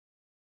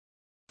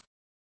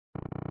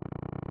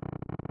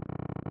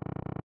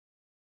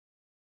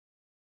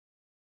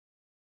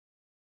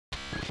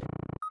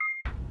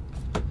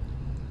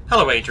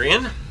Hello,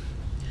 Adrian.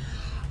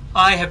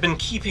 I have been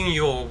keeping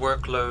your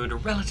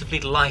workload relatively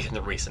light in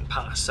the recent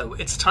past, so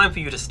it's time for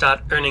you to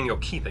start earning your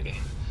keep again.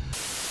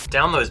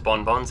 Down those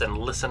bonbons and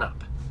listen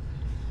up.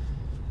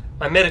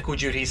 My medical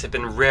duties have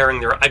been rearing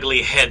their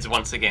ugly heads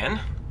once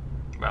again.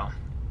 Well,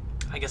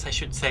 I guess I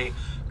should say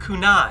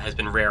Kuna has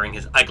been rearing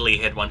his ugly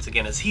head once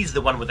again, as he's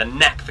the one with a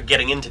knack for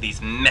getting into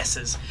these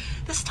messes.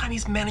 This time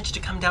he's managed to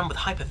come down with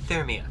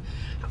hypothermia.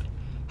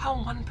 How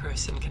one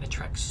person can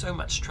attract so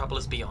much trouble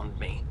is beyond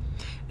me.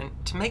 And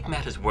to make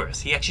matters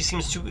worse, he actually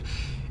seems to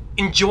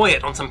enjoy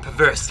it on some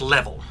perverse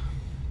level.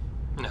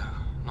 No,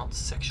 not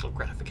sexual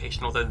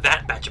gratification, although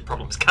that batch of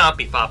problems can't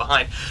be far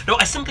behind. No,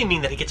 I simply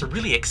mean that he gets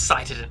really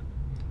excited and...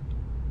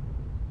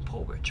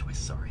 Poor word choice,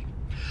 sorry.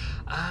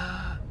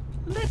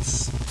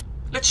 Let's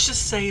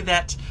just say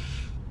that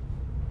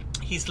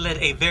he's led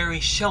a very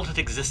sheltered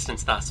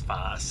existence thus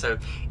far, so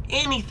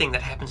anything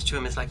that happens to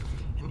him is like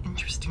an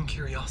interesting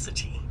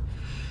curiosity.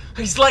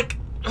 He's like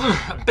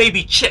a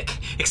baby chick,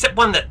 except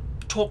one that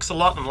talks a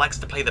lot and likes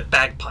to play the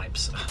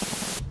bagpipes.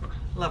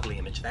 Lovely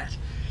image, that.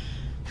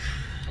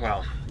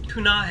 Well,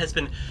 Kuna has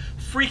been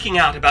freaking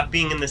out about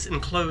being in this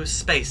enclosed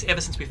space ever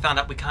since we found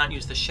out we can't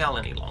use the shell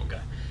any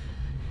longer.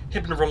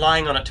 He'd been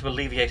relying on it to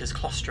alleviate his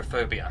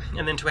claustrophobia,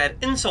 and then to add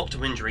insult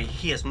to injury,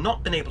 he has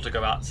not been able to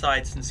go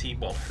outside since he,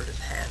 well, hurt his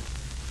hand.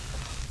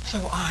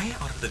 So I,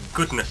 out of the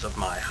goodness of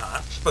my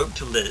heart, spoke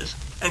to Liz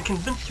and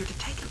convinced her to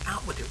take him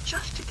out with her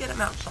just to get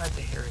him outside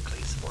the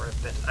Heracles for a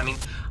bit. I mean,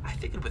 I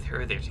figured with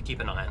her there to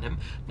keep an eye on him,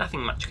 nothing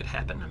much could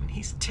happen. I mean,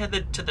 he's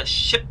tethered to the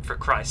ship, for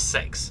Christ's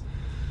sakes.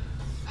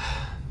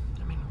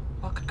 I mean,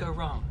 what could go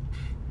wrong?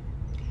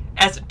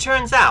 As it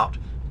turns out,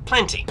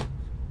 plenty.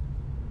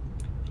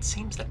 It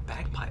seems that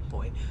Bagpipe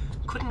Boy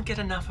couldn't get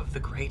enough of the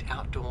great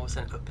outdoors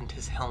and opened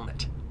his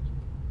helmet.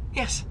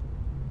 Yes,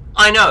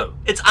 I know,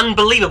 it's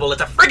unbelievable,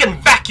 it's a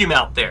friggin' vacuum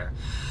out there!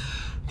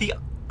 The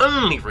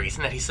only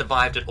reason that he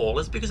survived at all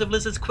is because of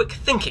Liz's quick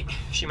thinking.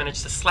 She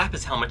managed to slap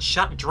his helmet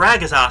shut,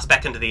 drag his ass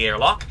back into the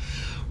airlock,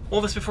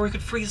 all this before he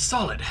could freeze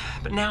solid.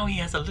 But now he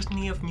has a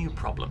litany of new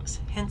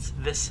problems, hence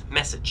this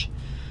message.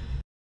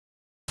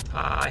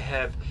 I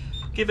have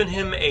given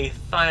him a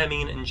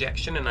thiamine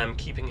injection and I'm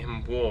keeping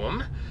him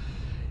warm.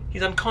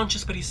 He's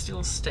unconscious, but he's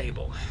still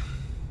stable.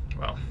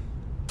 Well,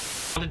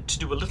 I wanted to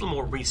do a little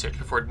more research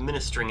before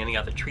administering any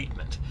other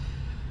treatment.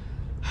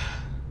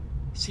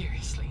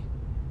 Seriously,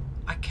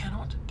 I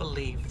cannot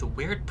believe the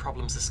weird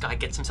problems this guy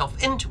gets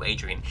himself into,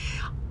 Adrian.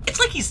 It's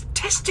like he's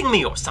testing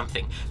me or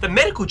something. The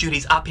medical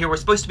duties up here were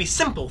supposed to be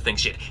simple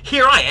things, yet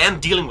here I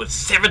am dealing with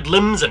severed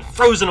limbs and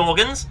frozen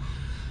organs.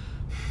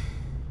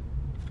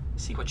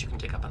 See what you can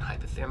dig up on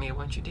hypothermia,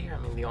 won't you, dear?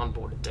 I mean, the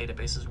onboard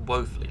database is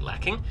woefully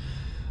lacking.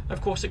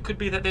 Of course, it could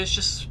be that there's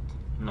just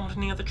not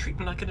any other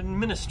treatment I could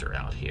administer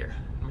out here,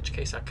 in which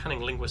case our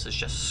cunning linguist is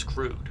just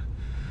screwed.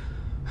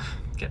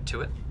 Get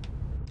to it.